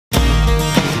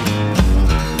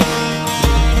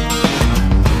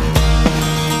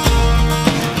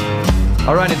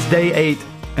All right, it's day 8,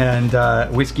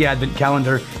 and Whiskey Advent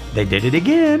Calendar, they did it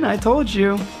again, I told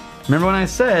you. Remember when I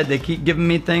said they keep giving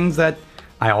me things that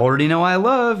I already know I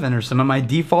love and are some of my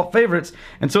default favorites,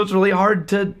 and so it's really hard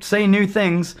to say new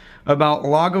things about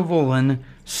Lagavulin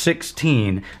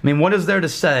 16. I mean, what is there to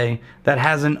say that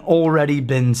hasn't already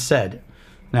been said?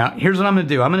 Now, here's what I'm going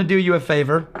to do. I'm going to do you a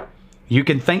favor. You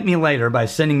can thank me later by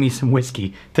sending me some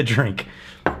whiskey to drink.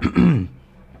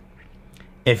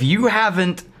 If you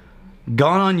haven't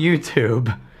gone on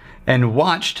YouTube and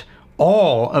watched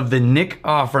all of the Nick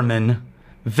Offerman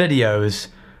videos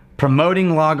promoting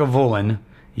Lagavulin,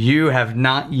 you have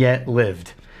not yet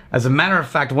lived. As a matter of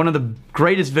fact, one of the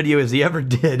greatest videos he ever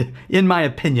did, in my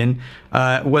opinion,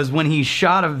 was when he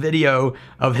shot a video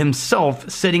of himself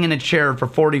sitting in a chair for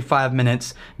 45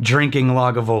 minutes drinking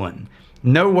Lagavulin.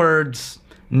 No words,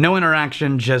 no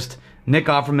interaction, just Nick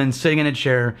Offerman sitting in a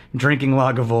chair drinking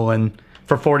Lagavulin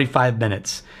for 45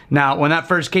 minutes. Now, when that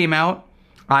first came out,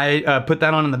 I put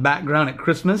that on in the background at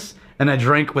Christmas, and I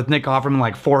drank with Nick Offerman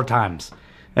like 4 times.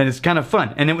 And it's kind of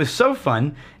fun. And it was so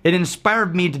fun, it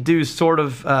inspired me to do sort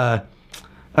of an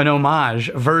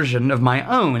homage version of my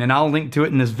own, and I'll link to it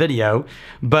in this video.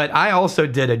 But I also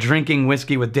did a drinking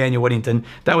whiskey with Daniel Whittington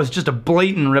that was just a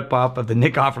blatant ripoff of the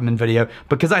Nick Offerman video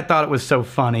because I thought it was so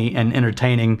funny and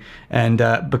entertaining, and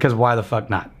because why the fuck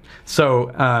not?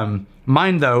 So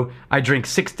mine though, I drink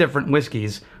 6 different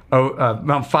whiskeys,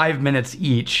 about 5 minutes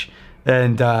each,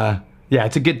 and yeah,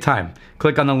 it's a good time.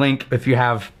 Click on the link if you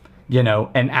have, you know,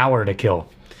 an hour to kill.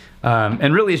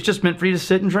 And really, it's just meant for you to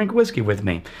sit and drink whiskey with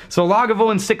me. So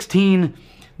Lagavulin 16,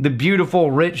 the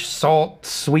beautiful, rich, salt,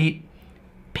 sweet,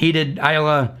 peated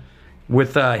Islay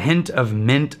with a hint of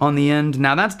mint on the end.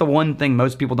 Now, that's the one thing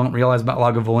most people don't realize about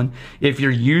Lagavulin. If you're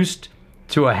used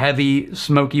to a heavy,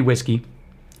 smoky whiskey,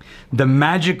 the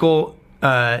magical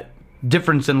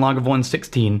difference in Lagavulin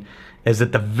 16 is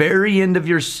at the very end of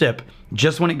your sip,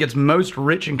 just when it gets most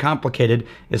rich and complicated,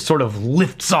 it sort of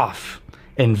lifts off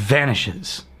and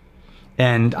vanishes.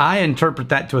 And I interpret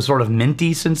that to a sort of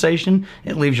minty sensation.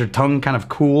 It leaves your tongue kind of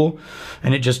cool,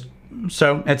 and it just,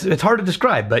 so it's hard to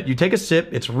describe, but you take a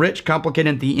sip, it's rich,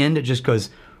 complicated, at the end it just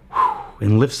goes whew,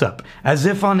 and lifts up, as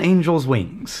if on angel's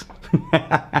wings.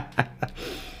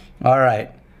 All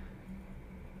right.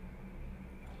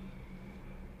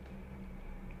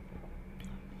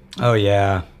 Oh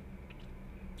yeah.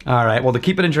 All right, well, to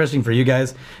keep it interesting for you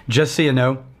guys, just so you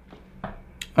know,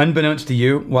 unbeknownst to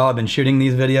you, while I've been shooting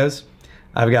these videos,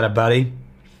 I've got a buddy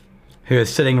who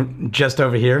is sitting just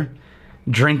over here,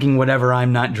 drinking whatever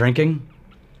I'm not drinking,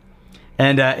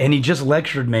 and he just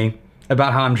lectured me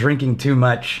about how I'm drinking too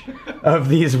much of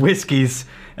these whiskeys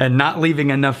and not leaving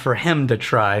enough for him to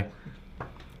try.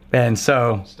 And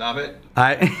so... Stop it.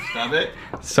 Stop it.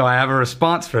 So I have a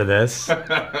response for this.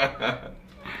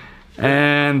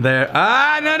 And there,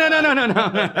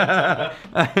 no.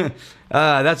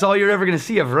 That's all you're ever going to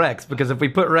see of Rex, because if we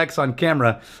put Rex on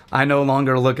camera, I no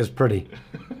longer look as pretty.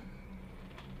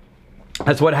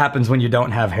 That's what happens when you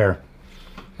don't have hair.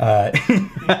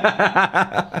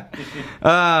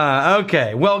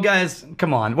 Okay, well guys,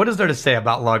 come on. What is there to say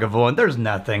about Lagavulin? There's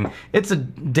nothing. It's a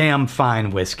damn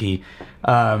fine whiskey.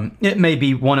 It may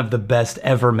be one of the best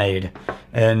ever made.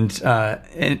 And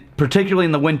particularly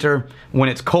in the winter, when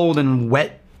it's cold and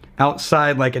wet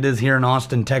outside like it is here in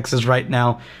Austin, Texas right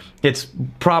now, it's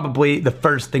probably the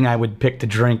first thing I would pick to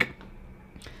drink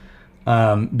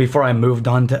before I moved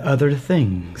on to other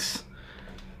things.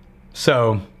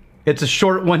 So... it's a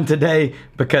short one today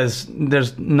because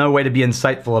there's no way to be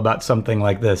insightful about something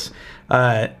like this.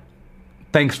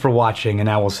 Thanks for watching, and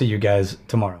I will see you guys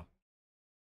tomorrow.